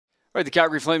All right, the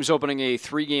Calgary Flames opening a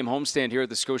 3-game homestand here at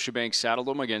the Scotiabank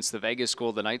Saddledome against the Vegas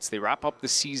Golden Knights. They wrap up the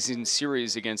season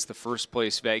series against the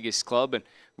first-place Vegas club, and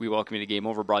we welcome you to Game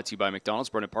Over, brought to you by McDonald's.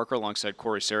 Brendan Parker alongside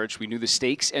Cory Sarich. We knew the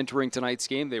stakes entering tonight's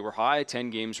game. They were high, 10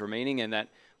 games remaining, and that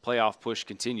playoff push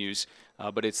continues.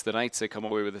 But it's the Knights that come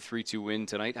away with a 3-2 win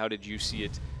tonight. How did you see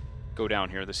it go down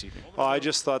here this evening? Well, I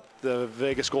just thought the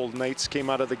Vegas Golden Knights came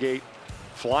out of the gate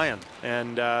flying,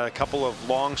 and a couple of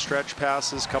long stretch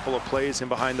passes, couple of plays in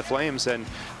behind the Flames, and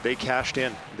they cashed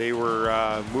in. They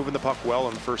were moving the puck well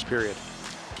in the first period.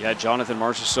 Yeah, Jonathan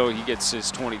Marchessault, he gets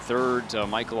his 23rd.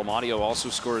 Michael Amadio also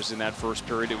scores in that first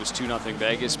period. It was 2-0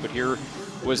 Vegas, but here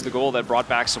was the goal that brought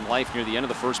back some life near the end of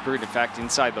the first period. In fact,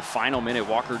 inside the final minute,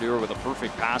 Walker Duehr with a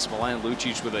perfect pass, Milan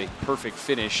Lucic with a perfect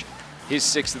finish. His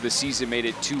 6th of the season made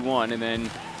it 2-1, and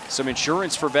then some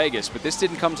insurance for Vegas, but this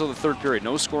didn't come till the third period.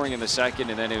 No scoring in the second,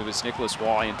 and then it was Nicholas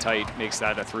Waugh in tight, makes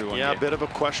that a 3-1 Yeah, game. a bit of a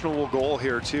questionable goal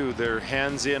here, too. Their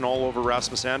hands in all over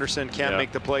Rasmus Andersson. Can't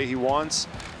make the play he wants.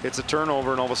 It's a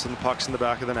turnover, and all of a sudden the puck's in the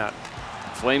back of the net.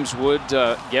 Flames would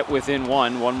get within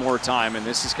one more time, and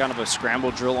this is kind of a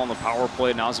scramble drill on the power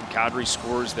play. Nazem Kadri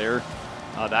scores there.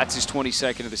 That's his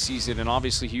 22nd of the season, and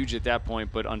obviously huge at that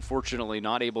point, but unfortunately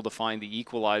not able to find the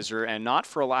equalizer, and not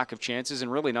for a lack of chances,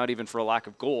 and really not even for a lack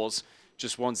of goals,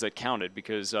 just ones that counted,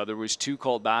 because there was 2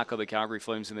 called back on the Calgary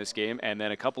Flames in this game, and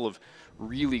then a couple of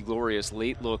really glorious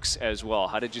late looks as well.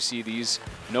 How did you see these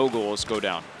no goals go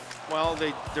down? Well,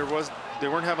 they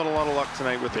weren't having a lot of luck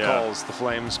tonight with the calls, the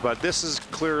Flames, but this is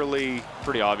clearly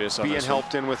pretty obvious on being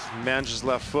helped in with Mange's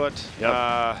left foot.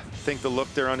 I think the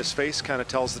look there on his face kind of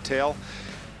tells the tale.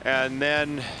 And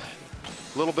then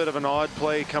a little bit of an odd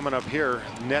play coming up here.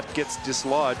 Net gets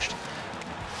dislodged.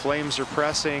 Flames are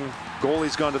pressing.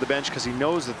 Goalie's gone to the bench because he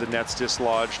knows that the net's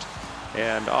dislodged.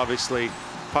 And obviously,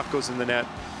 puck goes in the net.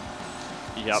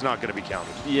 It's not going to be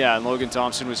counted. Yeah, and Logan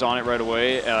Thompson was on it right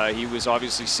away. He was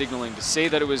obviously signaling to say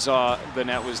that it was the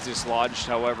net was dislodged.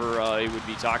 However, it would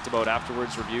be talked about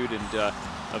afterwards, reviewed, and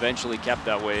eventually kept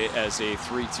that way as a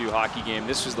 3-2 hockey game.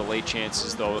 This was the late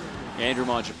chances, though. Andrew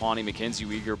Mangiapane, Mackenzie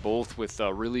Weegar, both with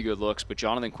really good looks, but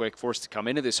Jonathan Quick forced to come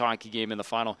into this hockey game in the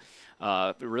final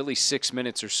really 6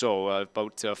 minutes or so,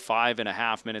 about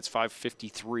 5.5 minutes,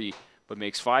 5:53, but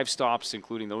makes 5 stops,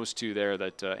 including those 2 there,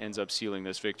 that ends up sealing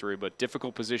this victory. But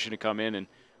difficult position to come in, and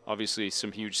obviously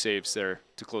some huge saves there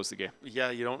to close the game. Yeah,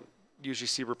 you don't usually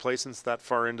see replacements that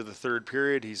far into the third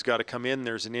period. He's got to come in.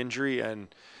 There's an injury,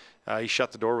 and he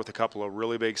shut the door with a couple of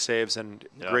really big saves, and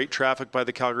great traffic by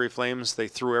the Calgary Flames. They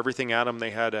threw everything at him.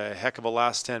 They had a heck of a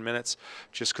last 10 minutes,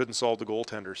 just couldn't solve the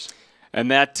goaltenders. And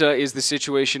that is the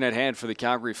situation at hand for the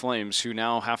Calgary Flames, who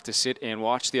now have to sit and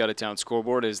watch the out-of-town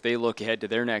scoreboard as they look ahead to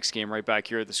their next game right back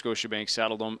here at the Scotiabank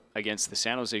Saddledome against the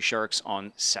San Jose Sharks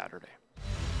on Saturday.